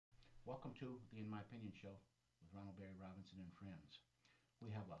Welcome to the In My Opinion show with Ronald Barry Robinson and friends. We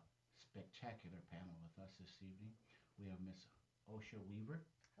have a spectacular panel with us this evening. We have Miss Osha Weaver.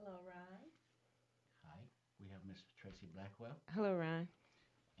 Hello, Ron. Hi. We have Miss Tracy Blackwell. Hello, Ron.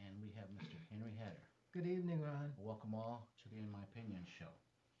 And we have Mr. Henry Hatter. Good evening, Ron. Welcome all to the In My Opinion show.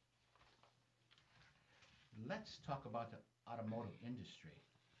 Let's talk about the automotive industry.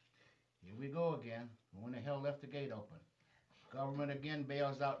 Here we go again. When the hell left the gate open? Government again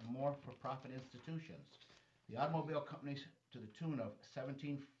bails out more for-profit institutions. The automobile companies to the tune of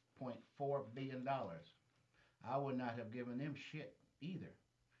 $17.4 billion. I would not have given them shit either.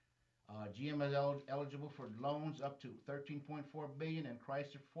 GM is eligible for loans up to 13.4 billion and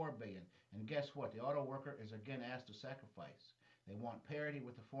Chrysler 4 billion. And guess what? The auto worker is again asked to sacrifice. They want parity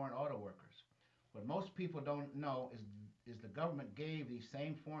with the foreign auto workers. What most people don't know is the government gave these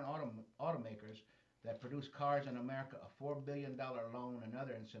same foreign automakers that produce cars in America a $4 billion loan and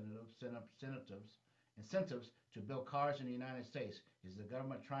other incentives to build cars in the United States. Is the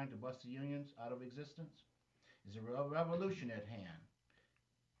government trying to bust the unions out of existence? Is a revolution at hand?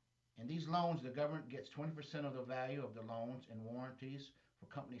 In these loans, the government gets 20% of the value of the loans and warranties for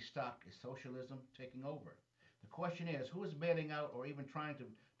company stock. Is socialism taking over? The question is, who is bailing out or even trying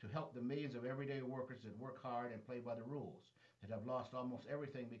to help the millions of everyday workers that work hard and play by the rules, that have lost almost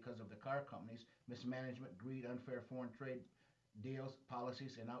everything because of the car companies' mismanagement, greed, unfair foreign trade deals,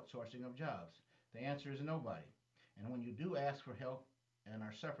 policies, and outsourcing of jobs? The answer is nobody. And when you do ask for help and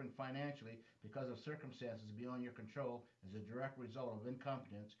are suffering financially because of circumstances beyond your control as a direct result of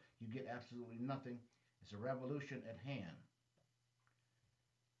incompetence, you get absolutely nothing. It's a revolution at hand.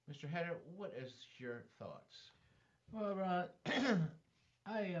 Mr. Hatter, what is your thoughts? Well, Ron,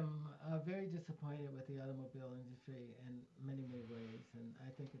 I am very disappointed with the automobile industry in many, many ways, and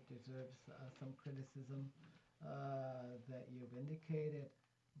I think it deserves some criticism that you've indicated.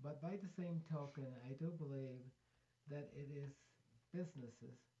 But by the same token, I do believe that it is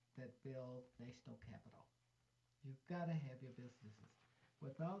businesses that build national capital. You've got to have your businesses.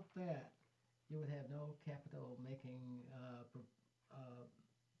 Without that, you would have no capital making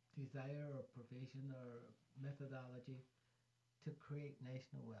desire or provision or methodology to create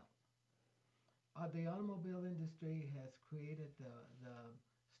national wealth. The automobile industry has created the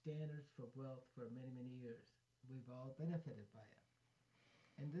standards for wealth for many, many years. We've all benefited by it.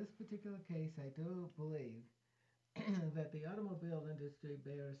 In this particular case, I do believe that the automobile industry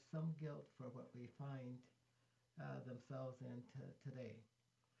bears some guilt for what we find themselves in today.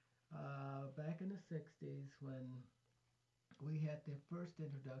 Back in the 60s, when we had the first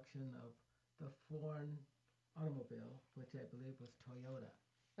introduction of the foreign automobile, which I believe was Toyota.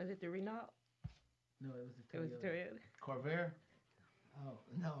 Was it the Renault? No, it was a It was Toyota. Toyota. Corvair? Oh,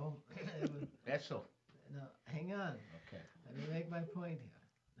 no. It was, Esso. no, hang on. Okay. Let me make my point here.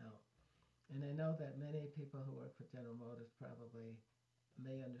 No. And I know that many people who work for General Motors probably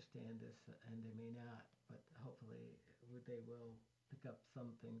may understand this and they may not, but hopefully they will pick up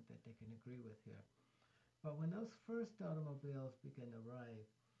something that they can agree with here. But when those first automobiles began to arrive,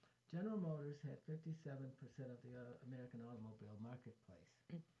 General Motors had 57% of the American automobile marketplace.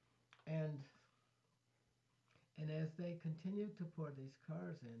 Mm. And and as they continued to pour these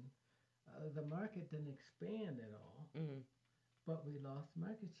cars in, the market didn't expand at all, Mm-hmm. but we lost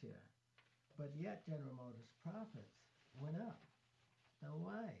market share. But yet General Motors profits went up. Now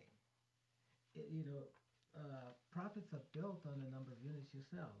why? Profits are built on the number of units you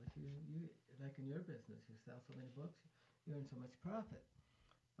sell. If you like in your business, you sell so many books, you earn so much profit.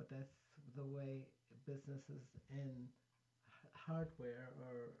 But that's the way businesses in hardware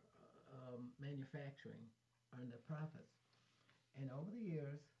or manufacturing earn their profits. And over the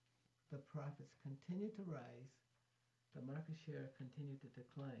years, the profits continued to rise, the market share continued to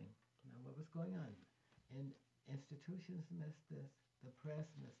decline. Now, what was going on? And institutions missed this, the press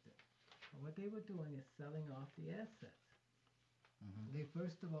missed it. And what they were doing is selling off the assets. Mm-hmm. They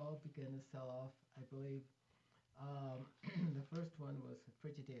first of all began to sell off, I believe, the first one was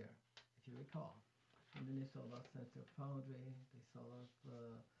Frigidaire, if you recall. And then they sold off Central Foundry, they sold off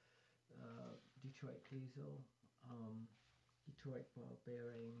Detroit Diesel, Detroit Ball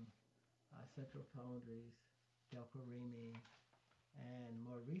Bearing, Central Foundries, Delco Remy, and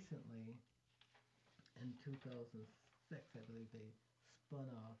more recently, in 2006, I believe they spun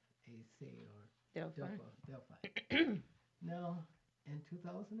off AC or Delphi. Delphi. Now, in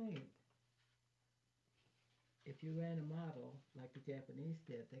 2008, if you ran a model like the Japanese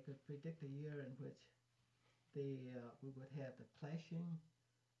did, they could predict a year in which we would have the clashing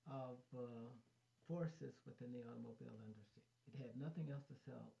of forces within the automobile industry. It had nothing else to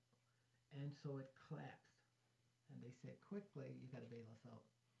sell, and so it collapsed. And they said quickly, you got to bail us out.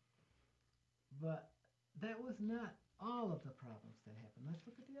 But that was not all of the problems that happened. Let's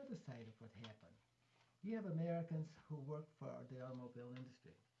look at the other side of what happened. You have Americans who work for the automobile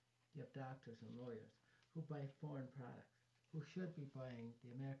industry. You have doctors and lawyers who buy foreign products, who should be buying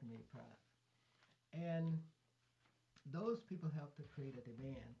the American made products. And those people help to create a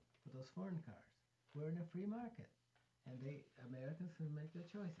demand for those foreign cars. We're in a free market, and Americans can make their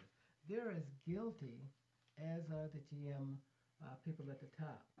choices. They're as guilty as are the GM people at the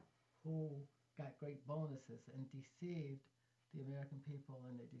top who got great bonuses and deceived the American people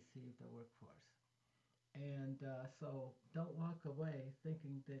and they deceived the workforce. And so don't walk away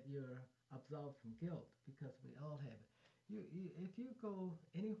thinking that you're absolved from guilt because we all have it. If you go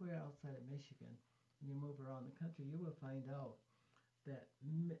anywhere outside of Michigan and you move around the country, you will find out that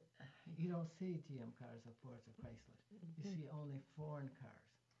you don't see GM cars or Fords or Chrysler. You see only foreign cars.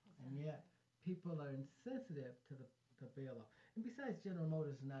 And yet people are insensitive to the bailout. And besides, General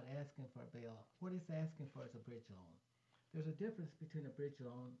Motors is not asking for a bailout. What it's asking for is a bridge loan. There's a difference between a bridge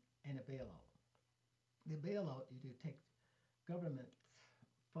loan and a bailout. The bailout, you do take government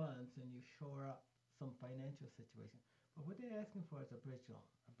funds and you shore up some financial situation. But what they're asking for is a bridge loan.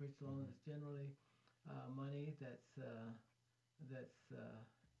 A bridge loan is generally money that's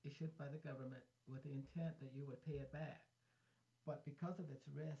issued by the government with the intent that you would pay it back. But because of its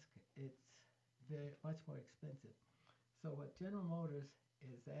risk, it's very much more expensive. So what General Motors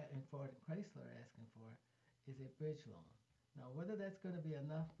is at, and Ford and Chrysler are asking for is a bridge loan. Now, whether that's going to be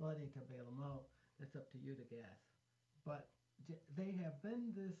enough money to bail them out, that's up to you to guess. But they have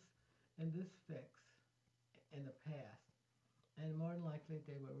been in this fix in the past, and more than likely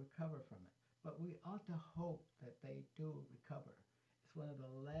they will recover from it. But we ought to hope that they do recover. It's one of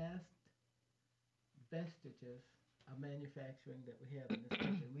the last vestiges of manufacturing that we have in this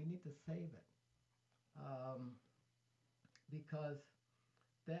country. We need to save it because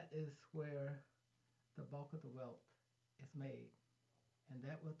that is where the bulk of the wealth is made. And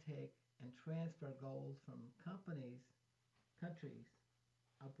that will take and transfer gold from countries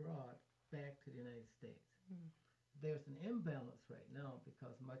abroad back to the United States. Mm. There's an imbalance right now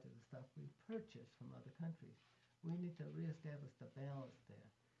because much of the stuff we purchase from other countries. We need to reestablish the balance there.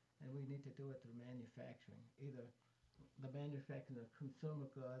 And we need to do it through manufacturing, either the manufacturing of consumer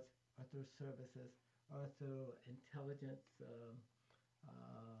goods or through services or through intelligence,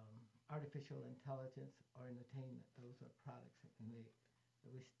 artificial intelligence or entertainment. Those are products that we make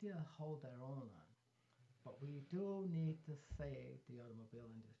that we still hold our own on. But we do need to save the automobile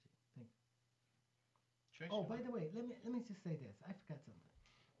industry. Thank you. Tracy, Oh, by the way, let me just say this. I forgot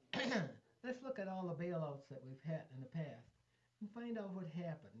something. Let's look at all the bailouts that we've had in the past and find out what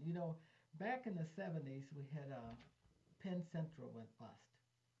happened. You know, back in the 70s, we had Penn Central went bust.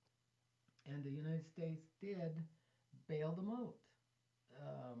 And the United States did bail them out.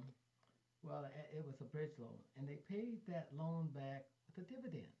 Um, well, it was a bridge loan. And they paid that loan back with a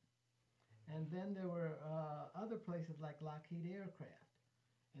dividend. And then there were other places like Lockheed Aircraft.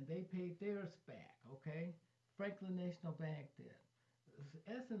 And they paid theirs back, okay? Franklin National Bank did.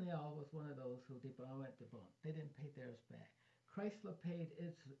 S&L was one of those who went debunked. They didn't pay theirs back. Chrysler paid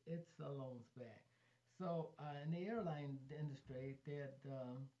its loans back. So in the airline industry,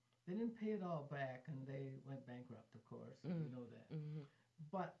 they didn't pay it all back, and they went bankrupt, of course. You know that. Mm-hmm.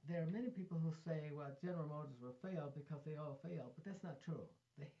 But there are many people who say, well, General Motors will fail because they all failed. But that's not true.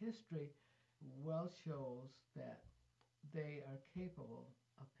 The history well shows that they are capable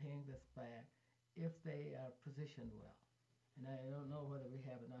of paying this back if they are positioned well. And I don't know whether we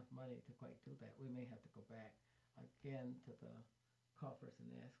have enough money to quite do that. We may have to go back again to the coffers and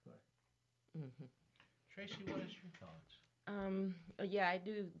ask for it. Mm-hmm. Tracy, what is your thoughts? Yeah, I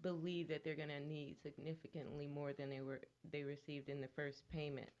do believe that they're going to need significantly more than they received in the first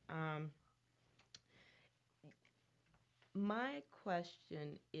payment. My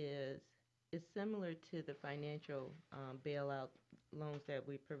question is similar to the financial bailout loans that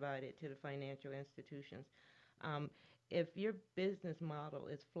we provided to the financial institutions. Um, if your business model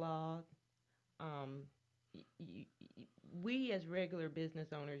is flawed, um, we as regular business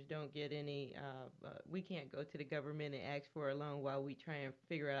owners don't get any. We can't go to the government and ask for a loan while we try and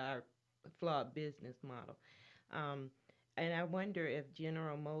figure out our flawed business model. Um, and I wonder if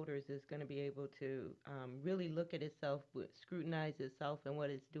General Motors is going to be able to really look at itself, scrutinize itself and what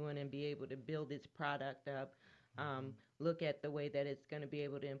it's doing, and be able to build its product up. Look at the way that it's going to be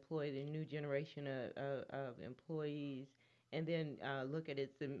able to employ the new generation of employees, and then look at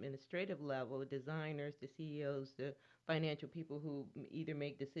its administrative level, designers, the CEOs, the financial people who either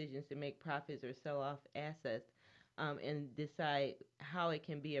make decisions to make profits or sell off assets, and decide how it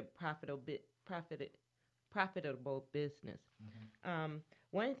can be a profitable business. Mm-hmm. Um,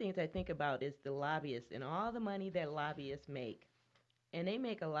 one of the things I think about is the lobbyists and all the money that lobbyists make. And they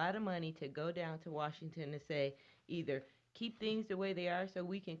make a lot of money to go down to Washington and say either keep things the way they are so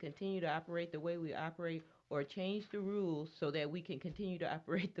we can continue to operate the way we operate, or change the rules so that we can continue to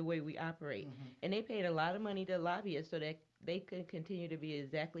operate the way we operate. Mhm. And they paid a lot of money to lobbyists so that they could continue to be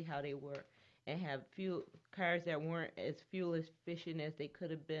exactly how they were and have fuel cars that weren't as fuel efficient as they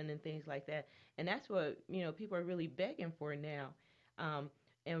could have been and things like that. And that's what, people are really begging for now.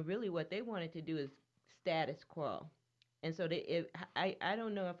 And really what they wanted to do is status quo. And so I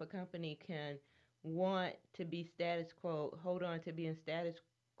don't know if a company can want to be status quo, hold on to being status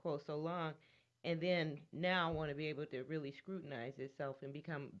quo so long, and then now want to be able to really scrutinize itself and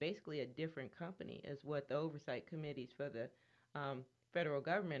become basically a different company, is what the oversight committees for the federal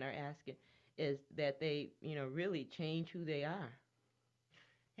government are asking, is that they, really change who they are.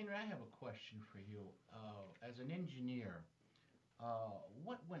 Henry, I have a question for you. As an engineer,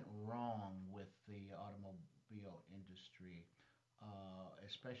 what went wrong with the automobile industry,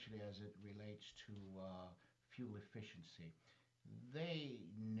 especially as it relates to fuel efficiency? They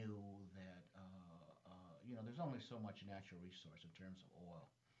knew that there's only so much natural resource in terms of oil.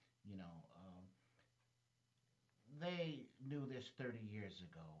 You know, they knew this 30 years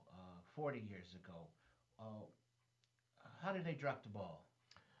ago, 40 years ago. Uh, how did they drop the ball?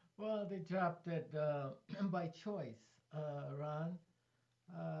 Well, they dropped it by choice, Ron.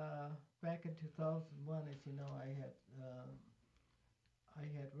 Back in 2001, as you know, I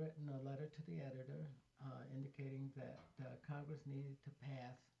had written a letter to the editor indicating that Congress needed to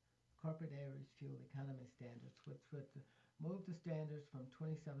pass corporate average fuel economy standards, which would move the standards from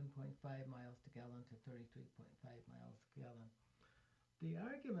 27.5 miles to gallon to 33.5 miles a gallon. The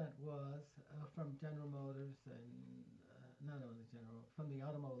argument was from General Motors and not only General, from the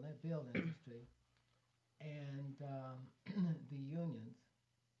automobile industry and the unions,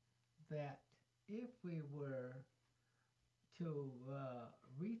 that if we were to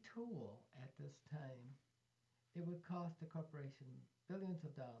retool at this time, it would cost the corporation billions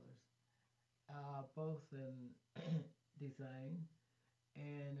of dollars, both in design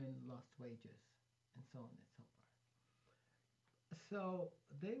and in lost wages, and so on and so forth. So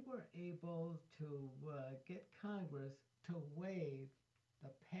they were able to get Congress to waive the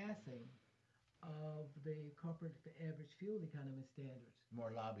passing of the corporate average fuel economy standards.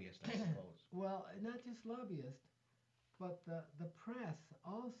 More lobbyists, I suppose. Well, not just lobbyists, but the press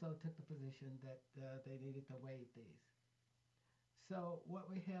also took the position that they needed to waive these. So what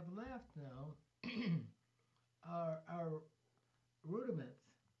we have left now are rudiments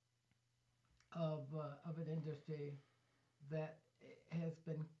of an industry that has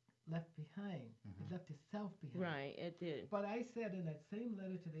been left behind. Mhm. It left itself behind. Right, it did. But I said in that same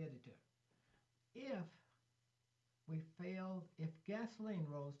letter to the editor, if if gasoline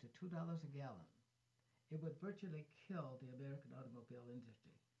rose to $2 a gallon, it would virtually kill the American automobile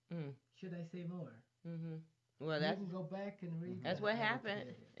industry. Mm. Should I say more? Mhm. Well, You that's can go back and read that's that what letter to the happened.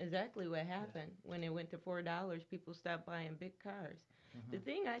 editor. Exactly what happened when it went to $4. People stopped buying big cars. The Mhm.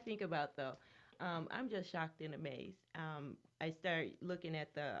 thing I think about though, I'm just shocked and amazed. I started looking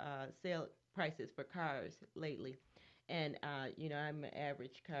at the sale prices for cars lately, and I'm an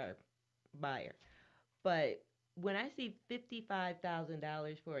average car buyer. But when I see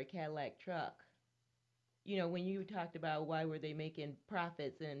 $55,000 for a Cadillac truck, when you talked about why were they making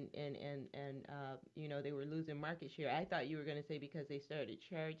profits and they were losing market share, I thought you were going to say because they started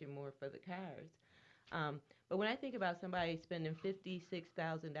charging more for the cars. But when I think about somebody spending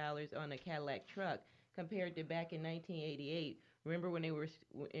 $56,000 on a Cadillac truck compared to back in 1988, remember when they were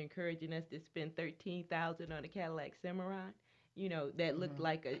encouraging us to spend $13,000 on a Cadillac Cimarron? That looked Mhm.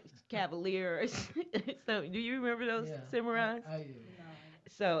 like a Cavalier or so. Do you remember those Yeah, Cimarrons? I do.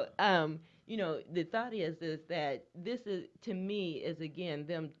 So, the thought is that this is, to me, is again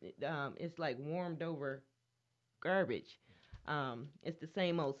them. It's like warmed over garbage. It's the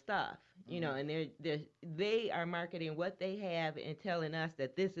same old stuff, Mhm. and they are marketing what they have and telling us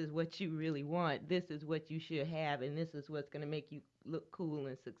that this is what you really want, this is what you should have, and this is what's going to make you look cool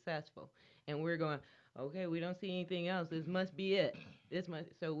and successful. And we're going, okay, we don't see anything else. This must be it. This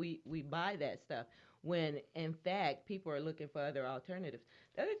must. So we buy that stuff when in fact people are looking for other alternatives.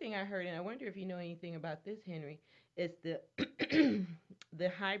 The other thing I heard, and I wonder if you know anything about this, Henry, is the the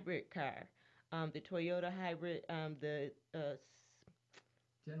hybrid car, the Toyota hybrid,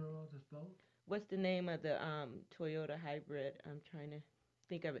 General Motors vote? what's the name of the Toyota hybrid? I'm trying to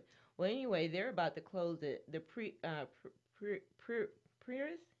think of it. Well, anyway, they're about to close it. The Prius,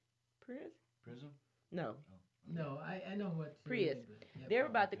 Prius? Prism? No, Oh. No, I know what you Prius. mean, but yeah, They're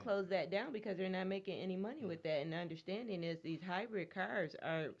about to Okay. close that down because they're not making any money with that. And the understanding is these hybrid cars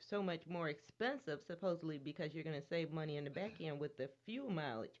are so much more expensive, supposedly because you're going to save money in the back end with the fuel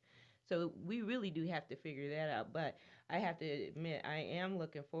mileage. So we really do have to figure that out. But I have to admit, I am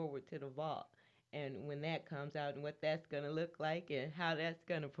looking forward to the vault and when that comes out and what that's going to look like and how that's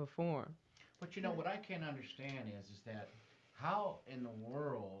going to perform. But you know what I can't understand is that how in the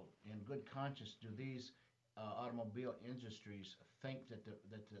world, in good conscience, do these automobile industries think that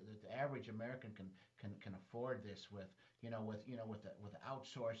the average American can afford this with with the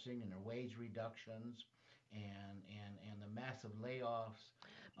outsourcing and the wage reductions and the massive layoffs.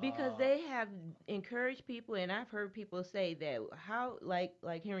 Because Uh, they have encouraged people, and I've heard people say that how like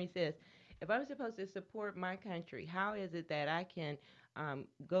Henry says, if I'm supposed to support my country, how is it that I can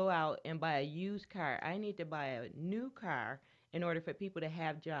go out and buy a used car? I need to buy a new car in order for people to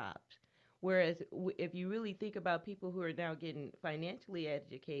have jobs. Whereas if you really think about people who are now getting financially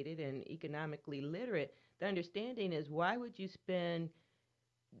educated and economically literate, the understanding is why would you spend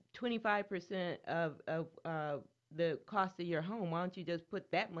 25% of the cost of your home? Why don't you just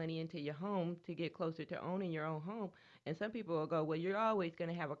put that money into your home to get closer to owning your own home? And some people will go, well, you're always going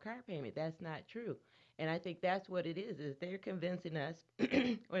to have a car payment. That's not true. And I think that's what it is they're convincing us,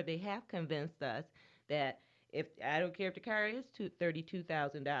 or they have convinced us, that if I don't care if the car is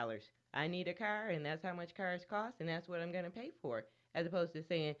 $32,000, I need a car, and that's how much cars cost, and that's what I'm going to pay for, as opposed to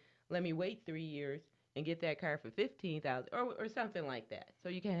saying, let me wait 3 years and get that car for 15,000 or something like that. So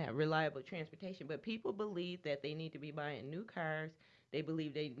you can have reliable transportation. But people believe that they need to be buying new cars. They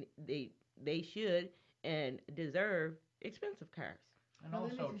believe they should and deserve expensive cars. And well,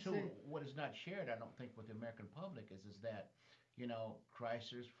 let me also, just too, say, what is not shared, I don't think, with the American public is that,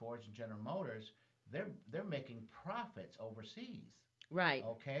 Chrysler's, Fords, and General Motors, they're making profits overseas. Right.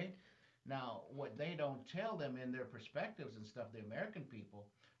 Okay, now what they don't tell them in their perspectives and stuff, the American people,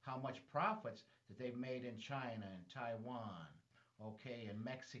 how much profits that they've made in China and Taiwan, okay, and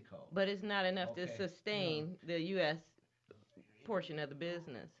Mexico, But it's not enough to okay, no, sustain the U.S. portion of the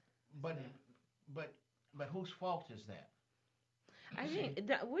business. it's but not. but but whose fault is that? I See, think,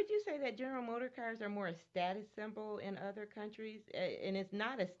 would you say that General Motor cars are more a status symbol in other countries? And it's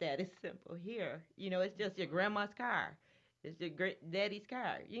not a status symbol here. It's just your grandma's car. It's your great daddy's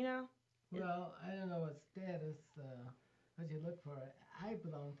car, It's, Well, I don't know what status as you look for it. I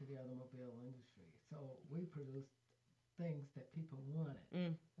belong to the automobile industry, so we produce things that people wanted.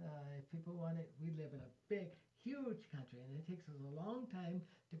 mm, If people want it, we live in a big, huge country, and it takes us a long time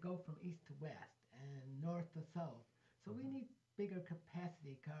to go from east to west and north to south. So we need bigger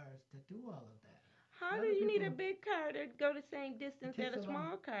capacity cars to do all of that. how do Other you need a people, big car to go the same it distance that takes a a long.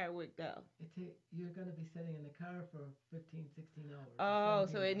 small car would go? You're going to be sitting in the car for 15, 16 hours, or Oh,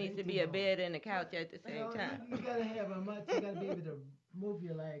 so 17 it or needs to 18 be a hours. bed and a So, couch at the same so time. you got to have a much. You got to be able to move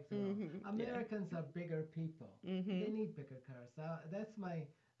your legs and all. Yeah. Americans are bigger people. They Mhm. need bigger cars. So that's my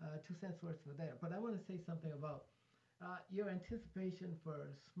 2 cents worth for there. But I want to say something about your anticipation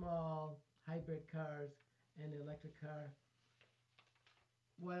for small hybrid cars and electric car.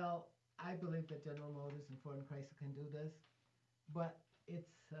 Well, I believe that General Motors and Ford and Chrysler can do this, but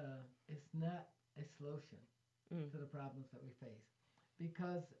it's not a solution Mm. to the problems that we face.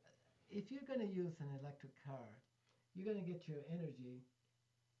 Because if you're going to use an electric car, you're going to get your energy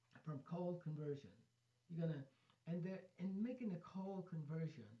from coal conversion. You're going to, and they're in making the coal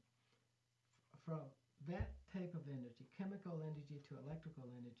conversion from that type of energy, chemical energy to electrical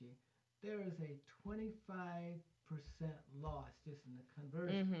energy, there is a 25% loss just in the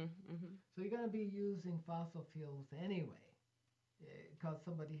conversion. Mhm. Mhm. So you're going to be using fossil fuels anyway, because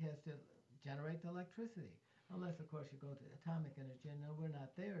somebody has to generate the electricity. Unless, of course, you go to atomic energy, and no, we're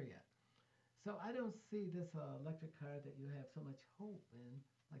not there yet. So I don't see this electric car that you have so much hope in,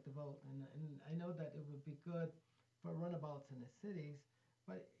 like the Volt. And I know that it would be good for runabouts in the cities,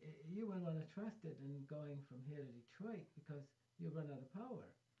 but you wouldn't want to trust it in going from here to Detroit because you run out of power.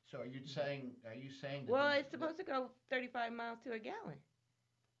 so are you saying that Well, these it's supposed to go 35 miles to a gallon.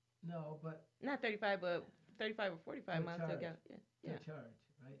 No, but Not 35, but 35 or to 45 miles to a charge, gallon. Yeah. to Yeah. charge,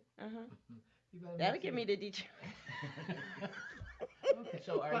 right? Uh-huh. You better make That'll get sure. me to Detroit. Okay,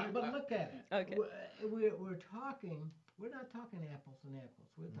 so are you but look at it. Okay. We're talking. We're not talking apples and apples.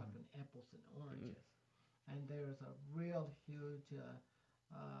 We're Mhm. talking apples and Mm. oranges. And there's a real huge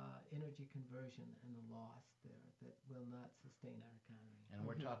energy conversion and a loss there that will not sustain our economy. And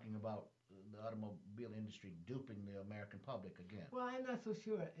we're Mhm. talking about the automobile industry duping the American public again. Well, I'm not so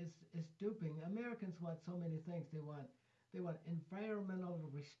sure. It's duping. Americans want so many things. They want environmental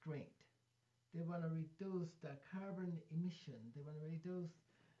restraint. They want to reduce the carbon emission. They want to reduce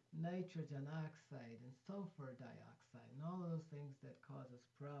nitrogen oxide and sulfur dioxide and all of those things that cause us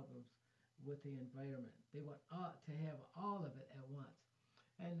problems with the environment. They want to have all of it at once.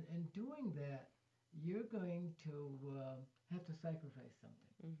 And in doing that, you're going to have to sacrifice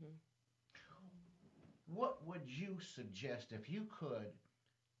something. Mhm. What would you suggest if you could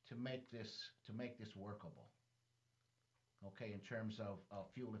to make this workable? Okay, in terms of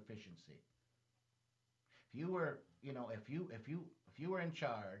fuel efficiency. If you were, you know, if you were in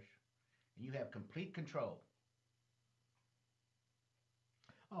charge and you have complete control.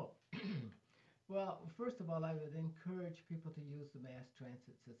 Oh, well, first of all, I would encourage people to use the mass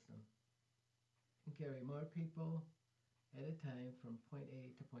transit system and carry more people at a time from point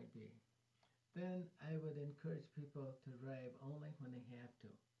A to point B. Then I would encourage people to drive only when they have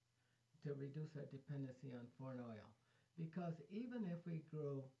to reduce our dependency on foreign oil. Because even if we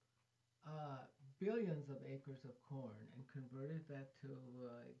grow uh, billions of acres of corn and converted that to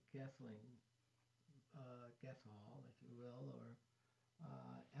gasoline, gasohol, if you will, or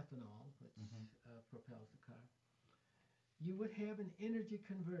ethanol, which Hmm. propels the car, you would have an energy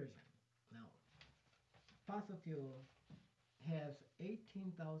conversion. Now, fossil fuel has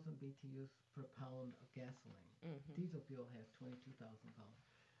 18,000 BTUs per pound of gasoline. Mhm. Diesel fuel has 22,000 pounds.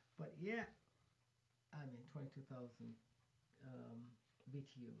 But yet, I mean 22,000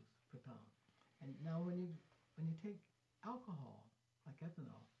 BTUs per pound. And now when you take alcohol, like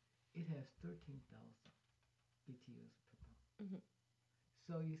ethanol, it has 13,000 BTUs per pound. Mhm.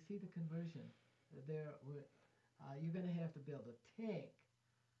 So you see the conversion. You're going to have to build a tank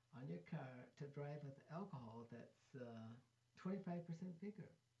on your car to drive with alcohol that's 25% bigger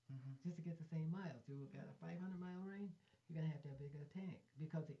Hmm. just to get the same miles. You got a 500-mile range, you're going to have a bigger tank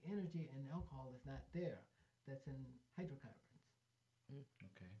because the energy in alcohol is not there. That's in hydrocarbons.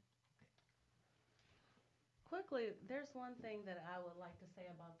 Okay. Quickly, there's one thing that I would like to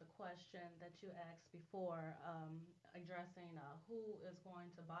say about the question that you asked before, addressing who is going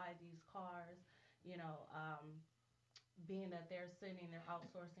to buy these cars, you know, being that they're sending their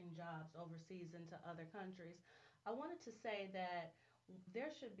outsourcing jobs overseas into other countries. I wanted to say that there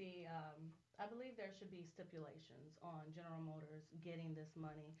should be, I believe there should be stipulations on General Motors getting this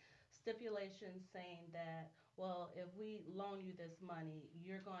money. Stipulations saying that, well, if we loan you this money,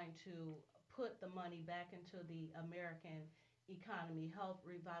 you're going to put the money back into the American economy, help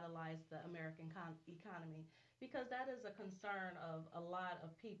revitalize the American economy, because that is a concern of a lot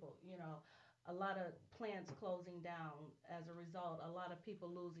of people. You know, a lot of plants closing down as a result, a lot of people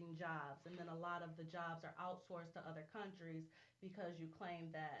losing jobs, and then a lot of the jobs are outsourced to other countries because you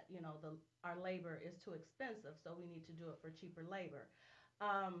claim that, you know, our labor is too expensive, so we need to do it for cheaper labor.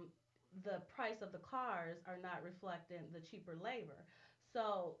 um, the price of the cars are not reflecting the cheaper labor.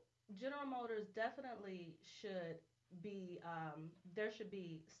 So General Motors definitely should be, there should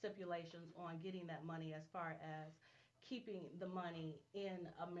be stipulations on getting that money, as far as keeping the money in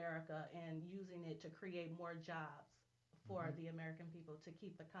America and using it to create more jobs for Hmm. the American people, to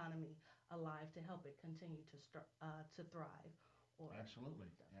keep the economy alive, to help it continue to thrive. Or Absolutely.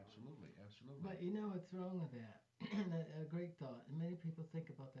 Absolutely. Absolutely. But you know what's wrong with that? A great thought. And many people think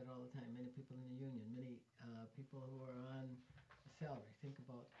about that all the time. Many people in the union, many people who are on a salary think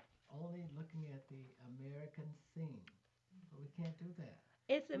about only looking at the American scene. But we can't do that.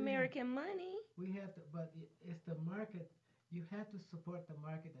 It's We have, American money. we have to, but it's the market. You have to support the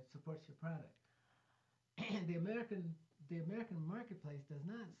market that supports your product. the American the American marketplace does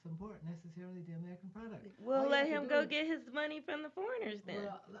not support necessarily the American product. All Well, you let have to him do go is get his money from the foreigners then.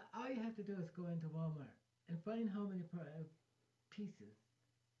 Well, all you have to do is go into Walmart and find how many pieces,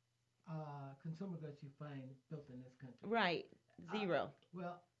 consumer goods you find built in this country. Right. Uh, Zero.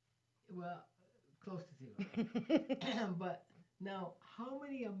 well, well, close to zero. But now, how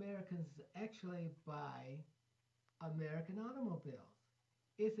many Americans actually buy American automobiles?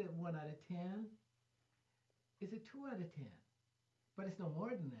 Is it 1 out of 10? Is it 2 out of 10? But it's no more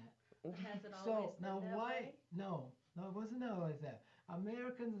than that. But has it always So been now that why? way? No, it wasn't always that.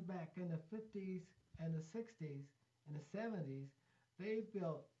 Americans back in the 50s and the 60s and the 70s, they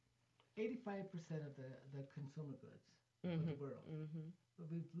built 85% of the consumer goods for the Mhm. world. Mhm. But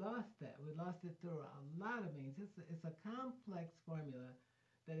we've lost that. We lost it through a lot of means. It's a complex formula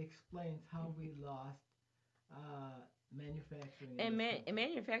that explains how we lost manufacturing in And this country.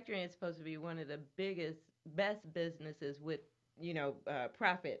 manufacturing is supposed to be one of the biggest, best businesses with,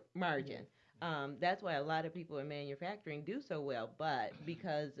 profit margin. Yes. That's why a lot of people in manufacturing do so well. But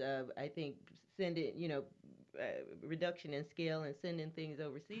because of, I think, sending, reduction in scale and sending things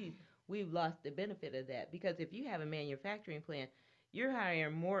overseas, we've lost the benefit of that. Because if you have a manufacturing plant, you're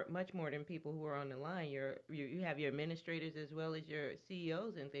hiring much more than people who are on the line. You have your administrators as well as your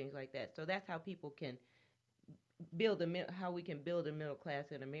CEOs and things like that. So that's how people can how we can build a middle class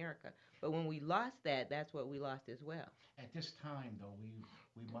in America. But when we lost that, that's what we lost as well. At this time, though,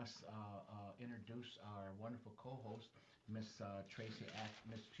 we must introduce our wonderful co-host, Miss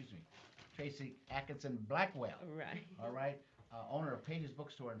excuse me, Tracy Atkinson Blackwell. Right. All right, owner of Page's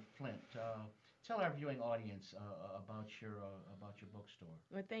Bookstore in Flint. Tell our viewing audience about your bookstore.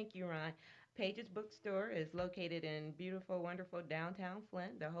 Well, thank you, Ron. Page's Bookstore is located in beautiful, wonderful downtown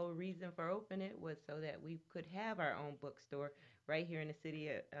Flint. The whole reason for opening it was so that we could have our own bookstore right here in the city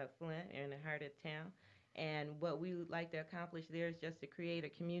of Flint, in the heart of town. And what we would like to accomplish there is just to create a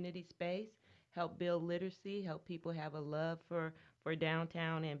community space, help build literacy, help people have a love for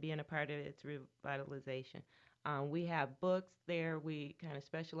downtown and being a part of its revitalization. We have books there. We kind of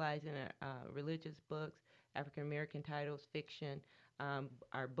specialize in religious books, African American titles, fiction.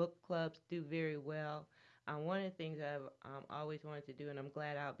 Our book clubs do very well. One of the things I've always wanted to do, and I'm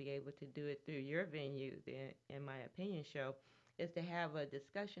glad I'll be able to do it through your venue, in my opinion show, is to have a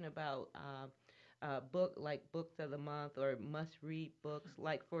discussion about book like books of the month or must read books.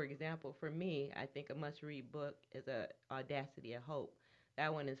 Like for example, for me, I think a must read book is a Audacity of Hope.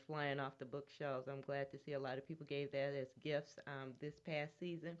 That one is flying off the bookshelves. I'm glad to see a lot of people gave that as gifts this past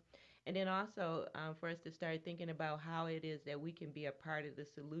season. And then also for us to start thinking about how it is that we can be a part of the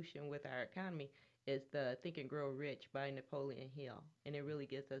solution with our economy is the Think and Grow Rich by Napoleon Hill. And it really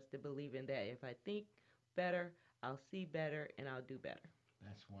gets us to believe in that if I think better, I'll see better, and I'll do better.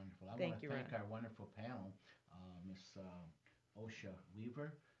 That's wonderful. I want Thank to you, thank Ron. our wonderful panel, Miss Osha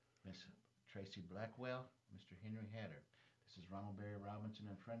Weaver, Miss Tracy Blackwell, Mr. Henry Hatter. This is Ronald Berry Robinson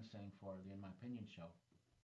and friends saying for the In My Opinion show.